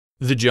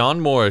The John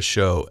Morris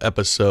Show,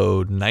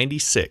 episode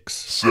 96.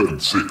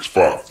 7, 6,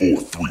 5, 4,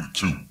 3,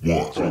 2, 1.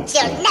 You'll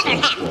never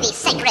have the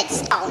sacred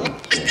stone.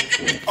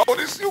 Oh,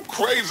 this you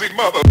crazy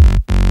mother.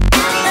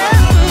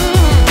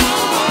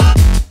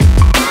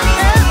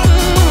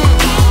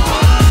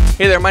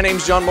 Hey there, my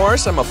name's John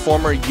Morris. I'm a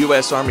former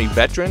U.S. Army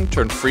veteran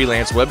turned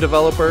freelance web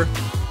developer.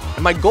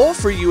 And my goal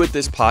for you at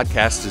this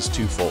podcast is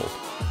twofold.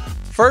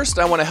 First,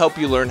 I want to help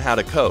you learn how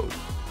to code.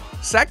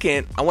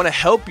 Second, I want to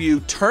help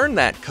you turn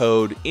that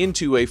code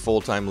into a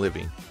full-time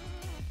living.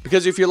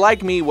 Because if you're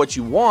like me, what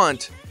you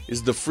want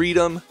is the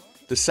freedom,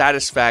 the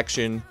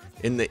satisfaction,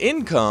 and the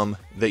income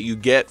that you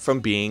get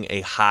from being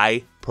a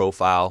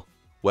high-profile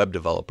web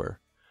developer.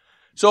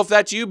 So if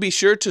that's you, be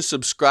sure to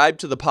subscribe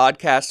to the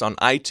podcast on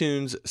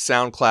iTunes,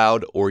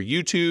 SoundCloud, or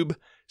YouTube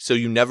so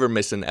you never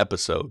miss an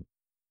episode.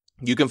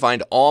 You can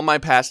find all my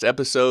past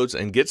episodes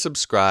and get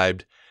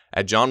subscribed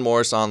at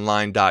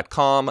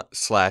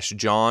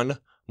johnmorrisonline.com/John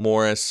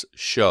Morris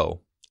Show.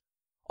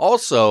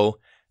 Also,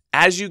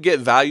 as you get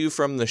value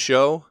from the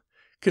show,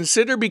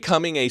 consider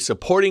becoming a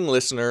supporting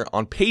listener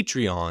on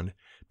Patreon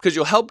because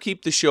you'll help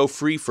keep the show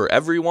free for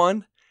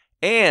everyone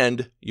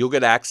and you'll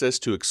get access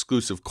to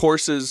exclusive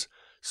courses,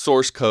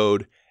 source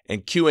code,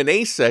 and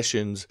Q&A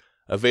sessions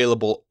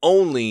available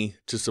only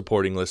to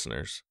supporting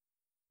listeners.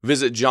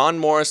 Visit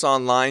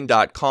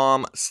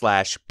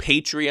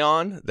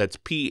johnmorrisonline.com/Patreon, that's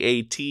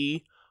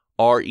Patreon,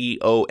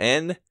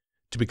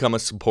 to become a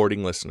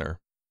supporting listener.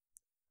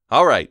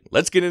 All right,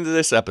 let's get into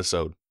this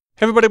episode.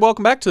 Hey everybody,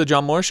 welcome back to the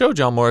John Morris Show,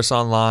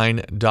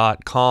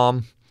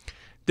 johnmorrisonline.com.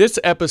 This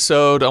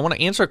episode, I want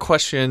to answer a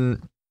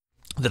question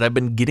that I've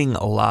been getting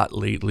a lot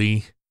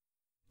lately,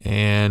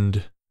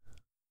 and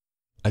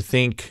I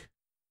think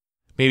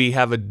maybe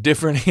have a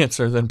different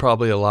answer than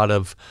probably a lot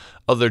of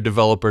other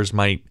developers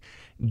might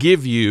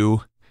give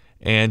you,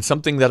 and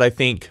something that I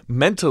think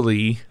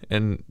mentally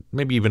and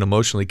maybe even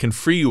emotionally can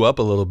free you up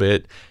a little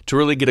bit to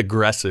really get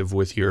aggressive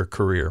with your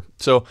career.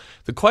 So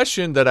the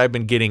question that I've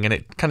been getting, and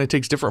it kind of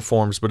takes different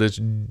forms, but it's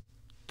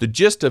the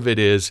gist of it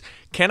is,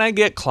 can I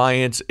get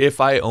clients if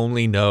I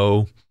only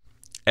know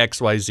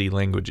XYZ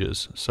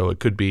languages? So it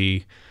could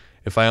be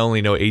if I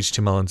only know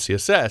HTML and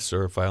CSS,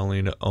 or if I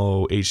only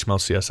know HTML,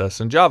 CSS,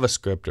 and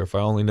JavaScript, or if I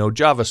only know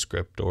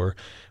JavaScript, or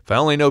if I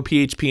only know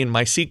PHP and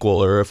MySQL,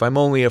 or if I'm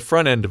only a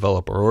front-end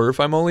developer, or if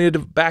I'm only a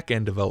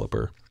back-end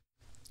developer,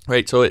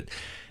 right? So it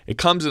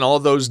comes in all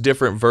those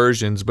different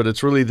versions, but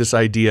it's really this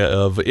idea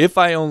of if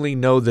I only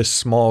know this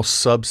small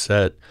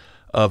subset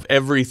of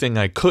everything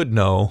I could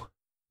know,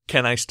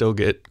 can I still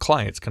get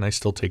clients? Can I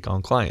still take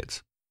on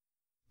clients?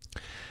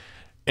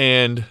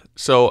 And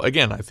so,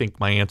 again, I think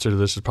my answer to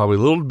this is probably a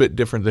little bit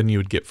different than you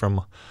would get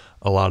from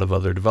a lot of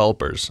other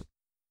developers.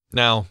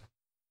 Now,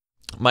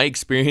 my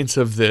experience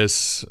of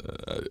this,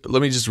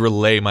 let me just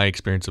relay my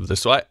experience of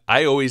this. So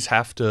I always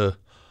have to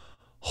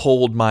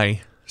hold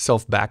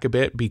myself back a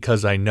bit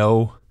because I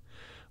know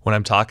when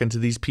I'm talking to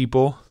these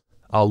people,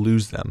 I'll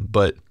lose them.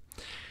 But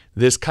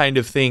this kind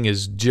of thing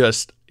is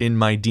just in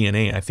my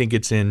DNA. I think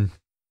it's in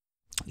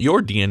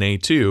your DNA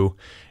too,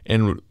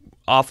 and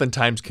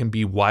oftentimes can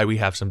be why we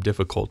have some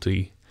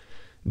difficulty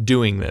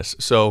doing this.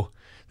 So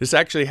this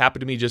actually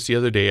happened to me just the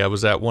other day. I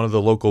was at one of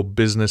the local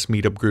business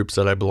meetup groups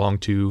that I belong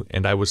to,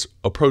 and I was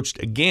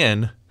approached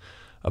again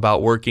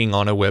about working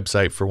on a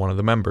website for one of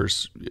the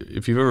members.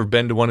 If you've ever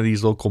been to one of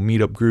these local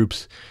meetup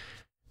groups,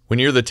 when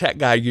you're the tech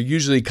guy, you're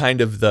usually kind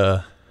of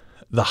the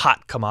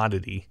hot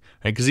commodity,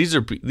 right? Because these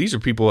are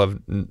people who have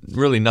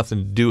really nothing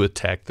to do with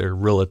tech. They're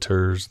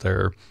realtors,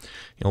 they're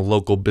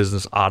local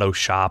business auto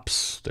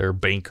shops, they're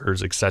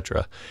bankers,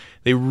 etc.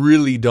 They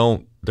really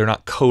don't. They're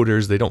not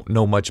coders. They don't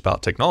know much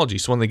about technology.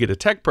 So when they get a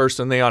tech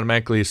person, they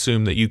automatically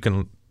assume that you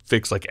can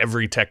fix like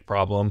every tech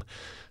problem.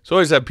 So I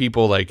always have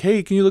people like,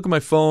 hey, can you look at my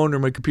phone or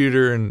my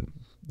computer and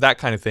that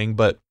kind of thing.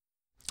 But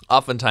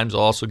oftentimes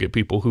I'll also get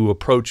people who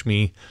approach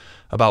me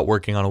about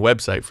working on a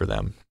website for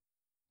them.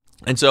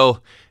 And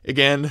so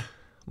again,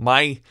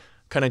 my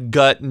kind of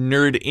gut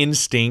nerd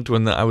instinct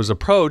when I was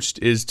approached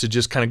is to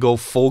just kind of go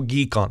full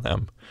geek on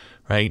them,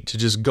 right? To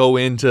just go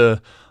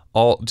into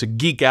to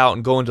geek out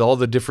and go into all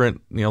the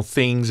different,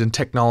 things and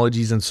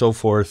technologies and so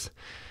forth.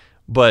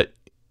 But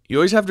you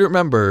always have to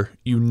remember,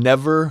 you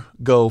never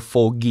go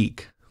full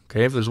geek.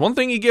 Okay. If there's one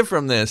thing you get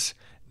from this,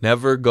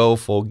 never go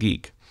full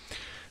geek.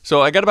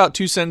 So I got about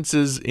 2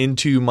 sentences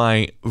into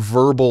my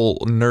verbal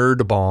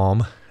nerd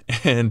bomb,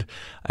 and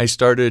I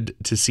started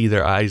to see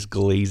their eyes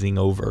glazing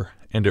over.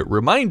 And it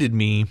reminded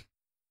me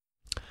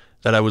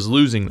that I was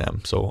losing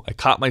them. So I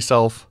caught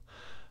myself,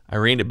 I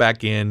reined it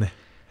back in,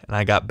 and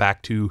I got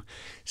back to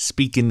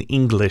speaking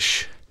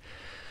English.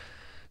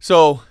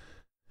 So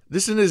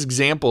this is an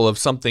example of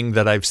something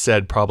that I've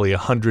said probably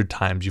 100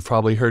 times. You've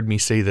probably heard me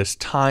say this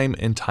time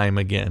and time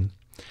again.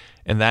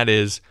 And that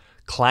is,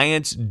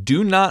 clients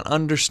do not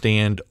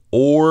understand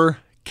or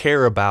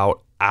care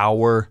about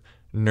our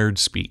nerd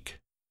speak.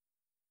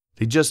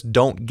 They just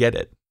don't get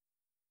it.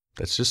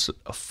 That's just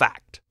a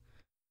fact.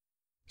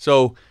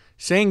 So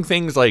saying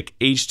things like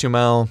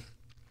HTML,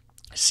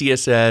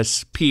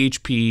 CSS,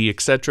 PHP,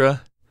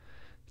 etc.,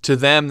 To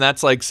them,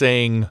 that's like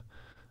saying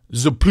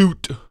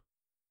Zaploot,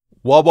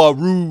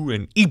 Wawaroo,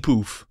 and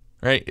Epoof,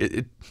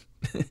 right?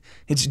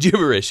 It's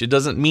gibberish. It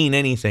doesn't mean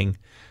anything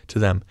to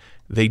them.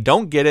 They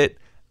don't get it.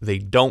 They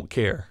don't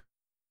care.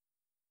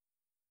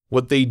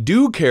 What they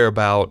do care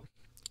about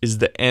is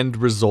the end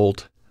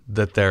result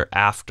that they're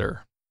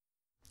after.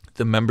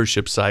 The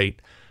membership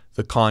site,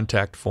 the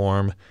contact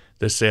form,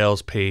 the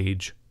sales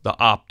page, the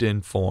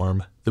opt-in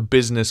form, the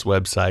business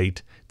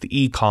website, the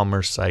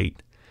e-commerce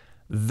site.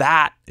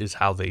 That is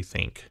how they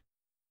think.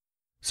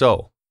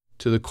 So,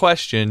 to the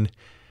question,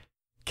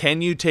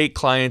 can you take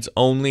clients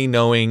only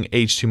knowing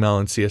HTML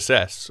and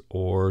CSS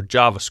or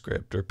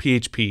JavaScript or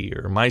PHP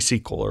or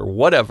MySQL or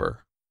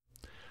whatever?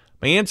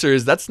 My answer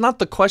is that's not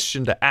the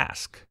question to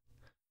ask.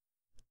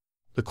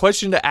 The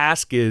question to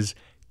ask is,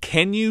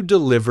 can you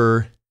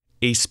deliver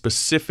a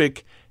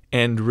specific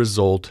end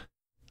result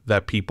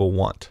that people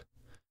want?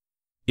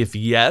 If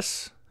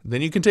yes,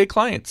 then you can take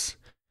clients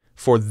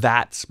for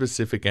that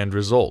specific end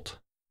result.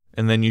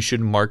 And then you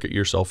should market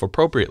yourself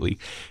appropriately.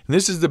 And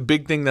this is the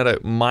big thing, that a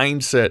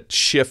mindset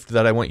shift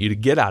that I want you to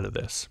get out of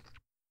this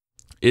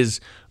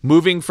is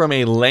moving from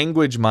a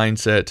language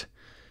mindset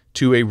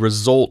to a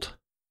result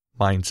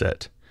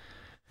mindset.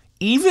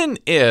 Even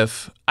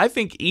if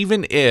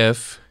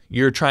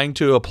you're trying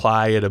to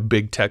apply at a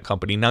big tech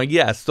company. Now,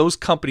 yes, those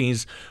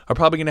companies are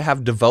probably going to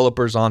have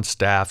developers on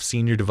staff,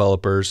 senior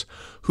developers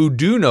who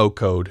do know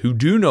code, who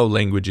do know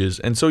languages.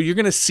 And so you're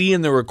going to see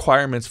in the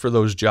requirements for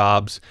those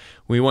jobs,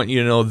 we want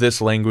you to know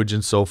this language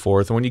and so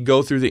forth. And when you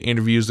go through the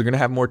interviews, they're going to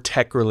have more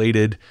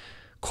tech-related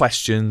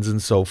questions and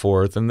so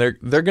forth. And they're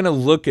going to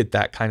look at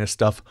that kind of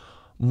stuff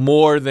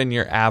more than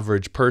your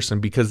average person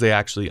because they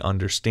actually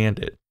understand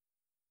it.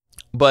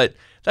 But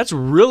that's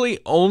really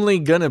only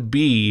going to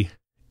be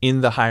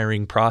in the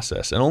hiring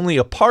process and only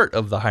a part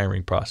of the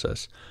hiring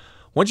process.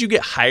 Once you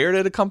get hired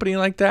at a company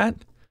like that,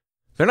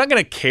 they're not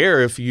going to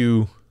care if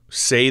you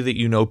say that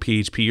you know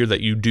PHP or that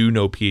you do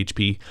know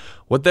PHP.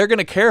 What they're going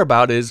to care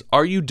about is,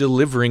 are you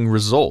delivering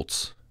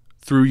results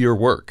through your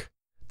work?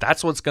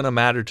 That's what's going to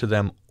matter to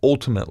them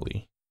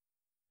ultimately.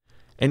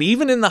 And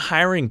even in the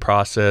hiring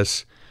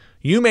process,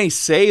 you may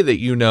say that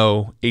you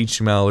know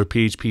HTML or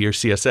PHP or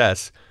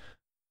CSS.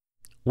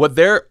 What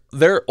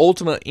their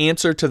ultimate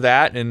answer to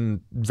that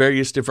in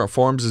various different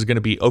forms is going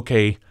to be,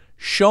 okay,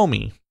 show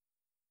me.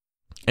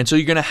 And so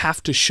you're going to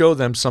have to show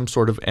them some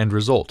sort of end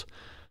result,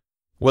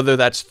 whether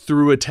that's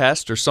through a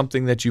test or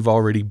something that you've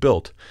already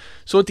built.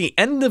 So at the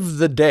end of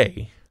the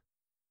day,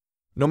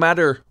 no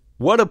matter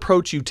what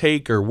approach you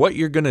take or what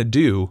you're going to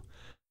do,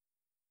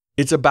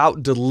 it's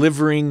about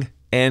delivering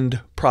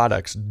end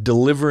products,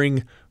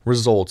 delivering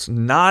results,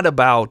 not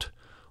about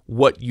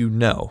what you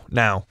know.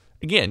 Now,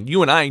 again,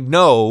 you and I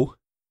know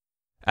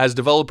as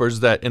developers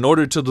that in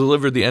order to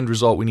deliver the end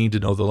result, we need to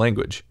know the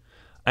language.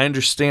 I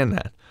understand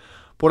that.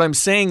 But what I'm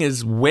saying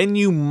is, when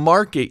you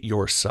market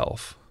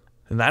yourself,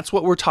 and that's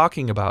what we're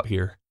talking about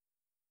here,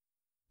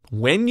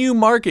 when you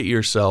market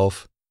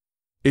yourself,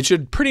 it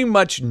should pretty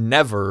much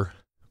never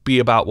be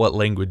about what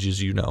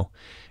languages you know.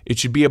 It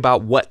should be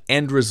about what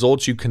end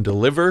results you can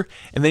deliver,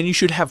 and then you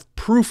should have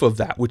proof of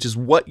that, which is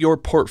what your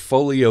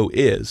portfolio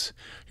is.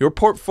 Your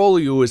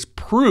portfolio is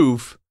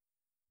proof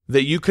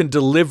that you can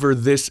deliver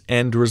this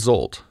end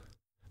result.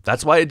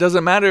 That's why it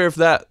doesn't matter if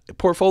that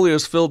portfolio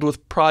is filled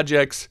with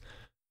projects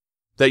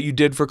that you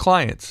did for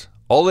clients.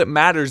 All that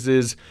matters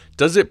is,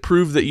 does it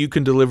prove that you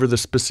can deliver the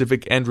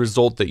specific end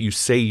result that you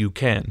say you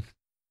can?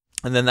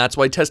 And then that's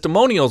why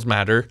testimonials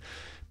matter,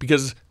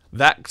 because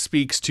that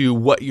speaks to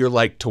what you're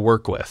like to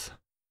work with.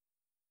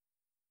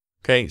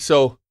 Okay,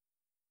 so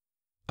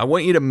I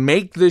want you to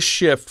make this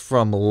shift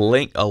from a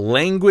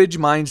language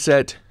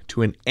mindset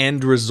to an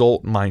end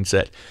result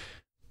mindset.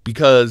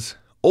 Because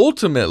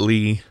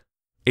ultimately,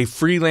 a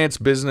freelance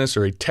business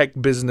or a tech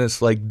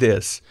business like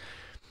this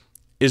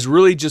is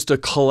really just a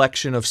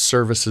collection of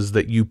services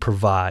that you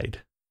provide.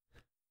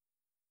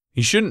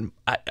 You shouldn't,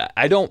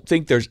 I don't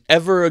think there's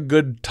ever a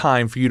good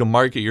time for you to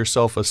market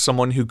yourself as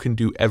someone who can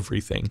do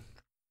everything.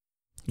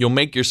 You'll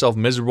make yourself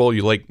miserable.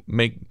 You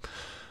make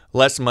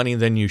less money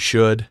than you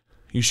should.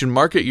 You should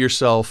market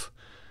yourself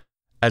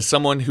as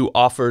someone who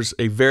offers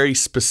a very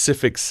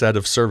specific set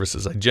of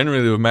services. I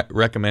generally would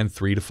recommend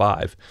 3 to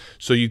 5.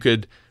 So you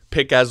could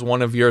pick as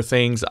one of your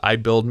things, I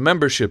build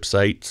membership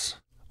sites,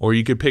 or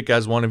you could pick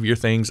as one of your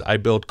things, I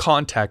build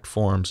contact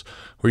forms,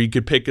 or you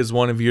could pick as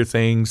one of your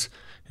things,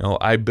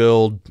 I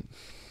build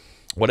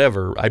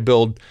whatever. I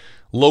build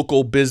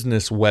local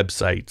business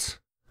websites,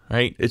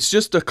 right? It's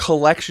just a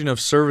collection of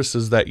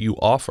services that you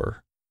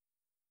offer.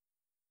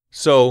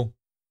 So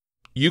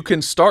you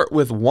can start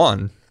with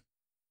one,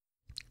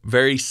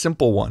 very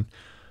simple one.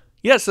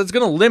 Yes, that's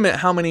going to limit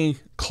how many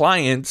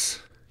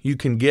clients you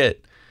can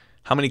get,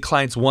 how many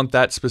clients want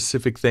that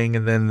specific thing,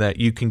 and then that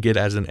you can get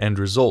as an end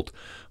result.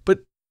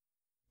 But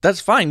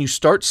that's fine. You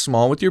start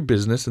small with your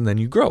business and then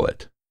you grow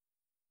it.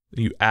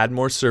 You add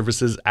more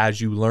services as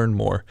you learn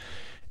more.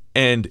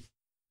 And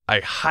I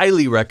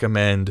highly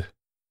recommend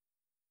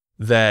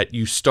that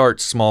you start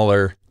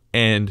smaller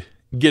and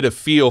get a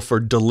feel for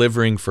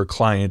delivering for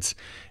clients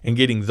and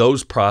getting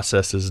those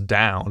processes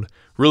down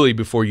really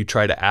before you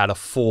try to add a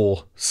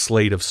full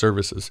slate of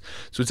services.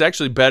 So it's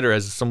actually better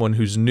as someone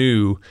who's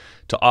new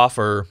to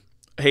offer,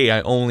 hey,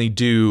 I only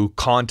do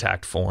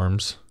contact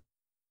forms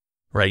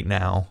right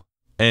now,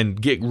 and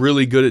get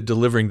really good at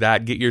delivering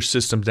that, get your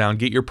systems down,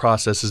 get your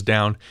processes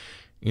down,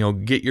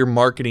 get your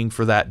marketing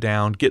for that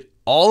down, get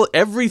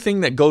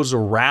everything that goes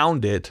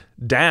around it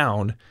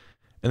down.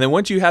 And then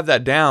once you have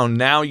that down,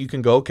 now you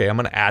can go, okay, I'm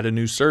going to add a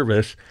new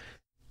service,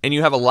 and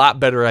you have a lot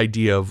better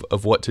idea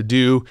of what to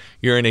do.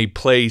 You're in a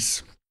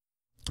place,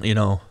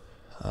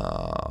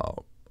 workload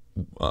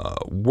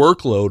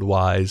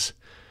wise,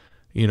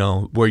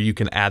 where you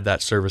can add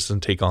that service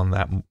and take on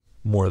that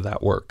more of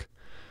that work.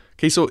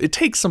 Okay, so it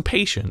takes some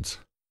patience,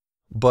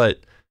 but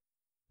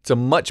it's a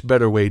much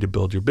better way to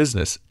build your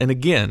business. And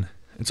again,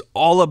 it's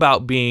all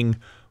about being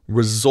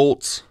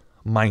results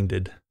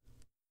minded,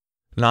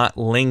 not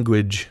a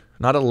language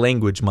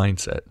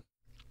mindset.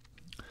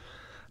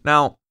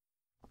 Now,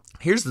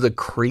 here's the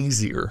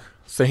crazier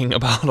thing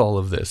about all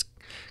of this,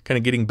 kind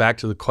of getting back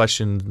to the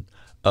question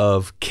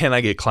of, can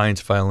I get clients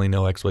if I only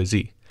know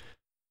XYZ?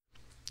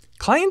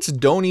 Clients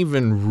don't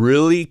even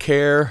really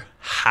care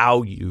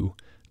how you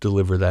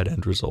deliver that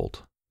end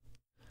result.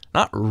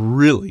 Not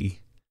really.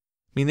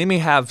 I mean, they may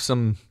have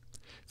some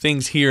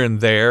things here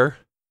and there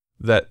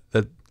that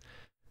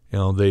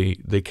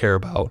they care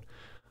about,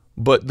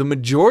 but the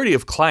majority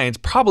of clients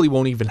probably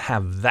won't even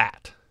have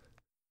that.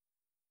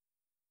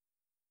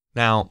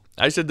 Now,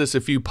 I said this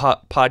a few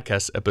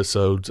podcast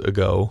episodes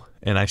ago,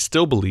 and I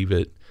still believe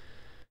it,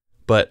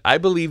 but I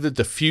believe that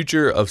the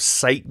future of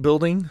site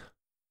building,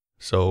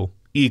 so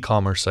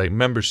e-commerce site,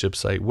 membership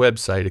site,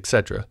 website,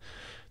 etc.,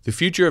 the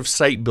future of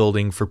site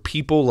building for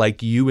people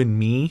like you and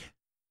me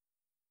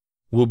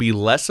will be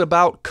less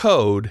about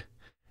code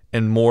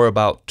and more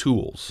about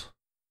tools.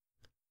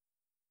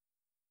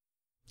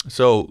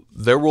 So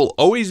there will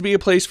always be a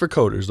place for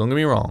coders, don't get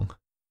me wrong.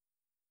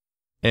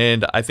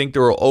 And I think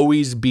there will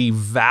always be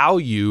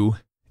value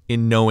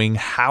in knowing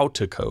how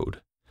to code.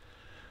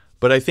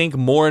 But I think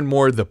more and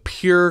more the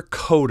pure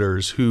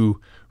coders who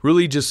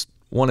really just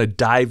want to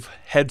dive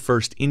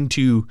headfirst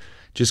into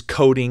just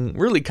coding,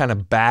 really kind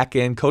of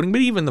back-end coding,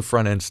 but even the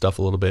front-end stuff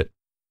a little bit.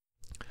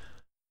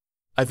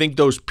 I think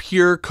those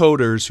pure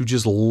coders who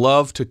just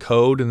love to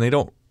code and they're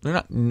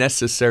not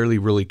necessarily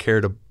really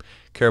care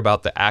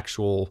about the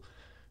actual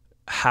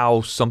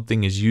how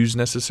something is used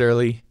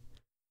necessarily,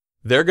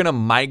 they're going to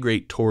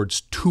migrate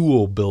towards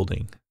tool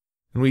building.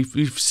 And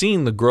we've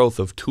seen the growth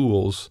of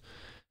tools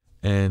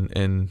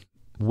and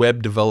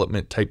web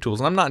development type tools.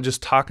 And I'm not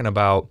just talking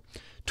about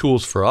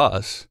tools for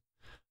us.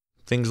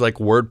 Things like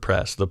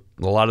WordPress, a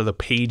lot of the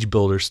page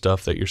builder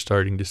stuff that you're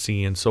starting to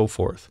see and so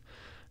forth.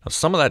 Now,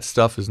 some of that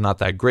stuff is not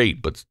that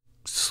great, but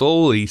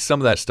slowly some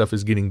of that stuff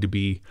is getting to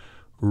be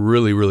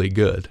really, really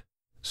good.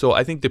 So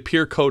I think the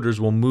pure coders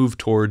will move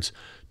towards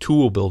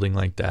tool building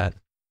like that.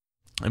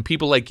 And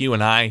people like you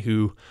and I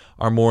who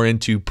are more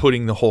into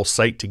putting the whole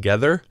site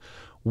together,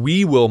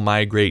 we will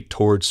migrate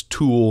towards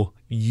tool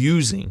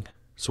using.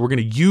 So we're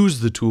going to use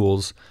the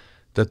tools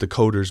that the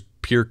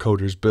pure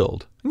coders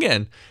build.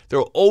 Again, there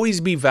will always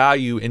be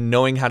value in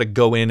knowing how to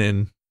go in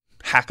and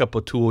hack up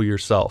a tool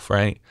yourself,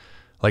 right?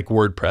 Like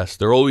WordPress.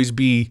 There will always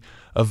be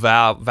a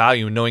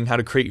value in knowing how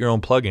to create your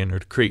own plugin or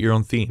to create your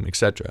own theme,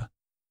 etc.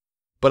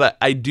 But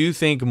I do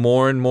think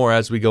more and more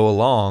as we go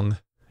along,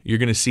 you're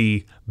going to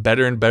see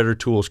better and better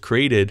tools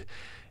created,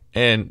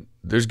 and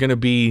there's going to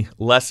be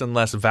less and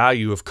less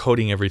value of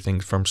coding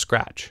everything from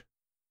scratch.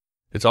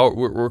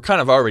 We're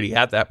kind of already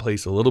at that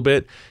place a little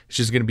bit. It's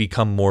just going to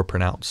become more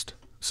pronounced.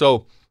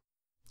 So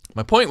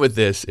my point with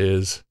this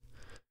is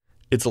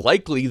it's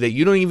likely that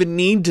you don't even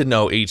need to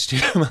know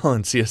HTML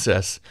and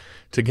CSS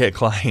to get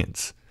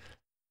clients.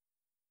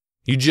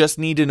 You just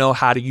need to know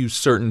how to use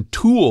certain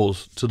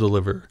tools to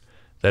deliver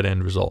that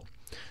end result.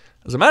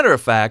 As a matter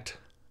of fact,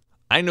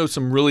 I know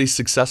some really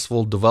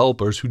successful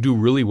developers who do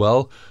really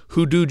well,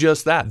 who do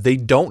just that. They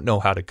don't know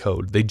how to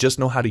code. They just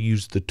know how to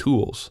use the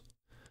tools.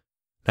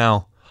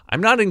 Now, I'm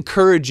not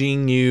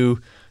encouraging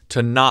you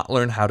to not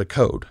learn how to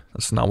code.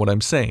 That's not what I'm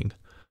saying.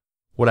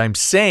 What I'm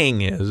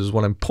saying is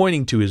what I'm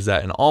pointing to is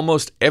that in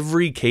almost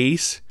every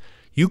case,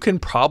 you can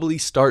probably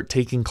start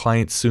taking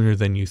clients sooner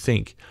than you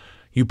think.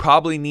 You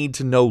probably need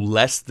to know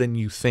less than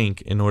you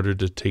think in order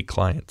to take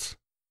clients.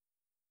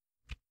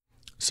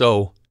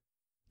 So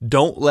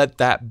don't let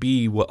that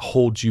be what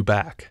holds you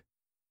back.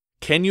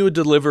 Can you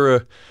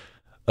deliver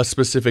a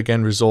specific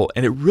end result?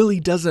 And it really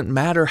doesn't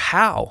matter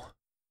how.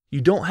 You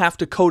don't have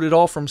to code it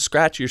all from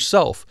scratch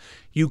yourself.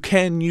 You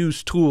can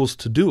use tools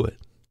to do it.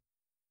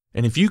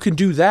 And if you can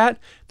do that,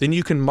 then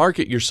you can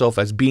market yourself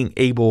as being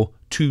able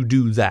to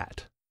do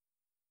that.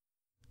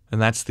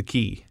 And that's the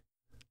key.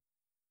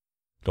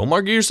 Don't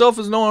market yourself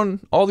as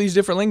knowing all these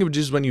different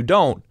languages when you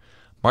don't.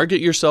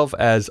 Market yourself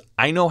as,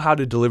 I know how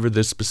to deliver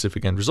this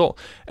specific end result.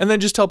 And then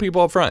just tell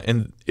people up front.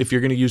 And if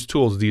you're going to use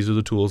tools, these are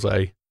the tools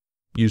I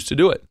use to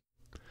do it.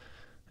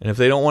 And if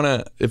they don't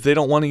want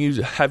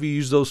to have you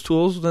use those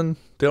tools, then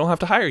they don't have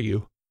to hire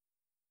you.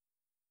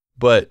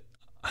 but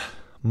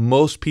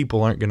most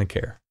people aren't going to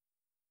care.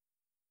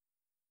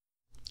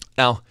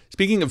 Now,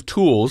 speaking of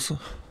tools,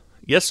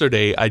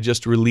 yesterday I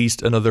just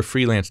released another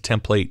freelance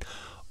template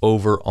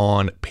over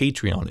on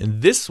Patreon,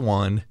 and this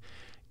one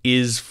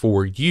is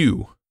for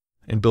you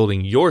and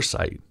building your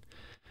site.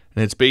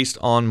 And it's based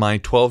on my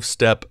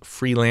 12-step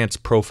freelance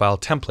profile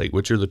template,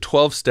 which are the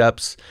 12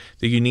 steps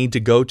that you need to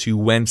go to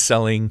when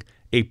selling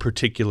a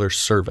particular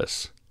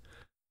service.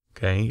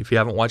 Okay, if you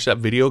haven't watched that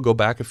video, go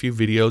back a few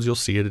videos. You'll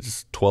see it.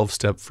 It's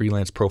 12-step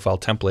freelance profile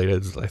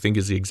template, I think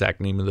is the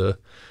exact name of the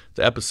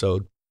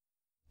episode.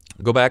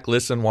 Go back,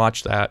 listen,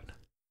 watch that.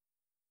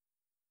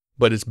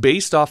 But it's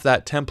based off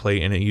that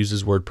template, and it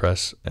uses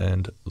WordPress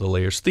and the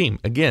layers theme.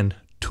 Again,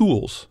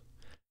 tools.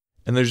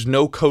 And there's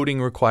no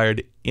coding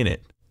required in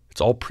it.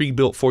 It's all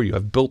pre-built for you.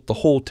 I've built the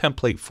whole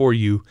template for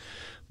you,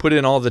 put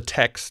in all the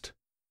text.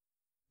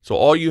 So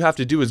all you have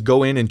to do is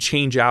go in and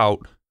change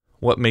out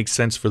what makes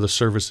sense for the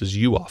services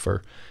you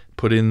offer.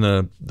 Put in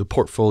the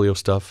portfolio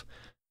stuff.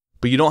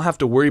 But you don't have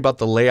to worry about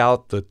the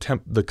layout,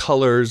 the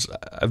colors.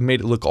 I've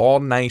made it look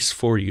all nice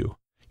for you.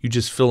 You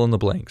just fill in the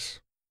blanks.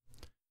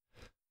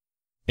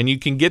 And you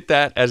can get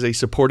that as a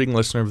supporting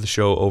listener of the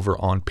show over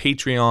on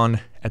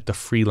Patreon at the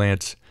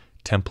freelance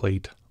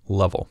template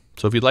level.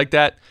 So if you'd like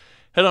that,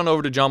 head on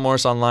over to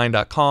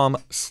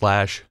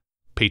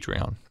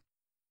johnmorrisonline.com/Patreon.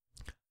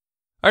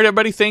 All right,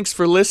 everybody, thanks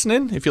for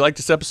listening. If you like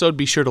this episode,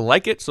 be sure to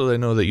like it so they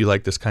know that you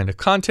like this kind of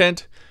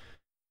content.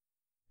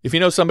 If you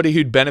know somebody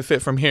who'd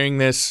benefit from hearing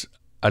this,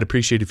 I'd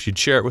appreciate if you'd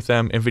share it with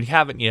them. If you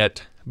haven't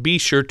yet, be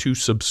sure to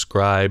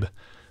subscribe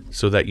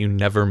so that you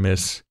never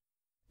miss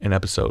an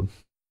episode.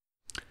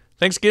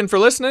 Thanks again for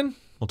listening.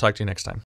 We'll talk to you next time.